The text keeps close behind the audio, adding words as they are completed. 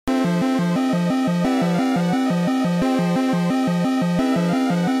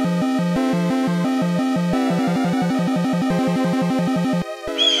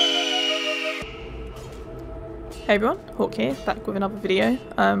Hey everyone, Hawk here, back with another video,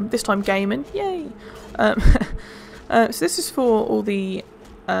 this time gaming, yay! So this is for all the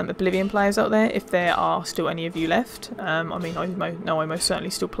Oblivion players out there, if there are still any of you left. I mean, I know I most certainly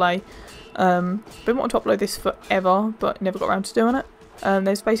still play. Been wanting to upload this forever, but never got around to doing it.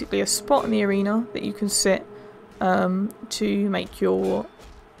 There's basically a spot in the arena that you can sit to make your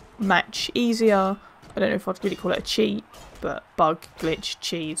match easier. I don't know if I'd really call it a cheat, but bug, glitch,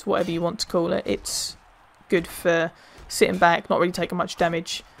 cheese, whatever you want to call it. It's good for sitting back, not really taking much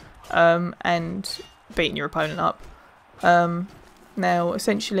damage, and beating your opponent up. Now,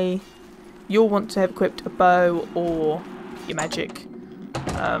 essentially, you'll want to have equipped a bow or your magic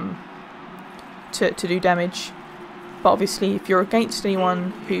to do damage. But obviously, if you're against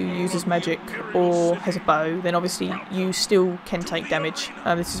anyone who uses magic or has a bow, then obviously you still can take damage.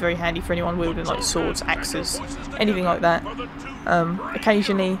 This is very handy for anyone wielding like swords, axes, anything like that.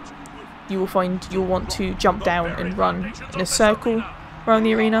 Occasionally, you will find you'll want to jump down and run in a circle around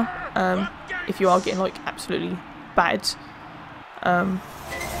the arena if you are getting like absolutely battered.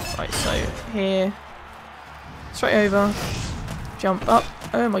 Right, so here, straight over, jump up.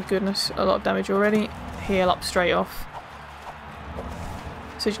 Oh my goodness, a lot of damage already. Heal up straight off.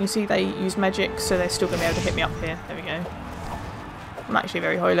 So as you can see, they use magic, so they're still going to be able to hit me up here. There we go. I'm actually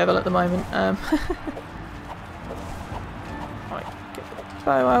very high level at the moment. Right, get the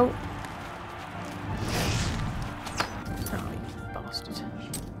bow out. Oh, you bastard.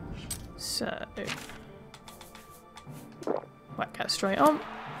 So, whack that straight on.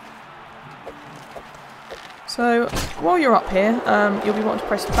 So, while you're up here, you'll be wanting to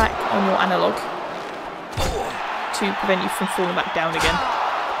press back on your analog to prevent you from falling back down again.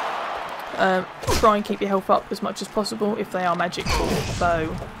 Try and keep your health up as much as possible if they are magic or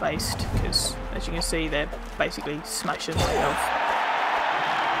bow based, because as you can see they're basically smashing their health.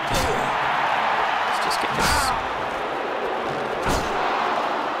 Let's just get this.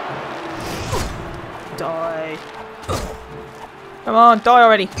 Die. Come on, die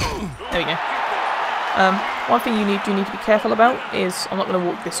already. There we go. One thing you need to be careful about is, I'm not going to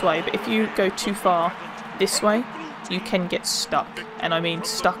walk this way, but if you go too far this way, you can get stuck, and I mean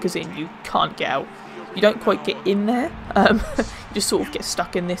stuck as in you can't get out. You don't quite get in there, you just sort of get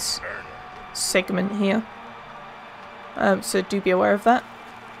stuck in this segment here. So do be aware of that.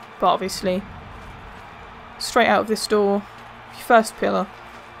 But obviously, straight out of this door, your first pillar,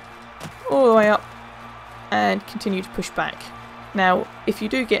 all the way up, and continue to push back. Now, if you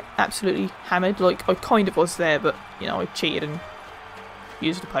do get absolutely hammered, like I kind of was there, but you know, I cheated and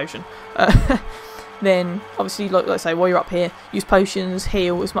used a potion. Then, obviously, like I say, while you're up here, use potions,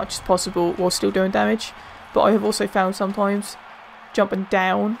 heal as much as possible while still doing damage. But I have also found sometimes jumping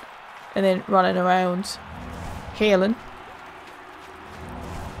down and then running around healing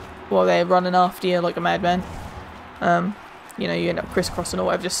while they're running after you like a madman. You know, you end up crisscrossing or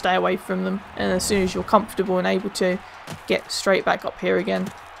whatever, just stay away from them. And as soon as you're comfortable and able to, get straight back up here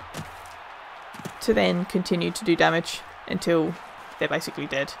again to then continue to do damage until they're basically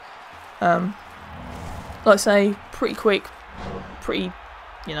dead. Like I say, pretty quick, pretty,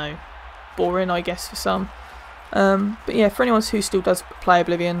 you know, boring I guess for some. But yeah, for anyone who still does play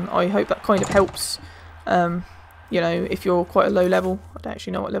Oblivion, I hope that kind of helps. You know, if you're quite a low level, I don't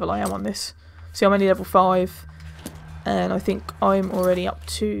actually know what level I am on this. See, I'm only level 5, and I think I'm already up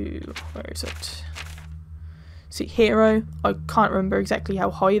to, where is it? See, Hero, I can't remember exactly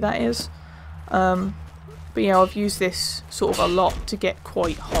how high that is. But yeah, I've used this sort of a lot to get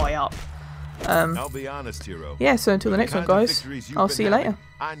quite high up. I'll be honest, Hero. Yeah, so until the next one, guys, I'll see you later.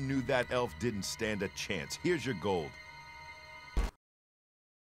 I knew that elf didn't stand a chance. Here's your gold.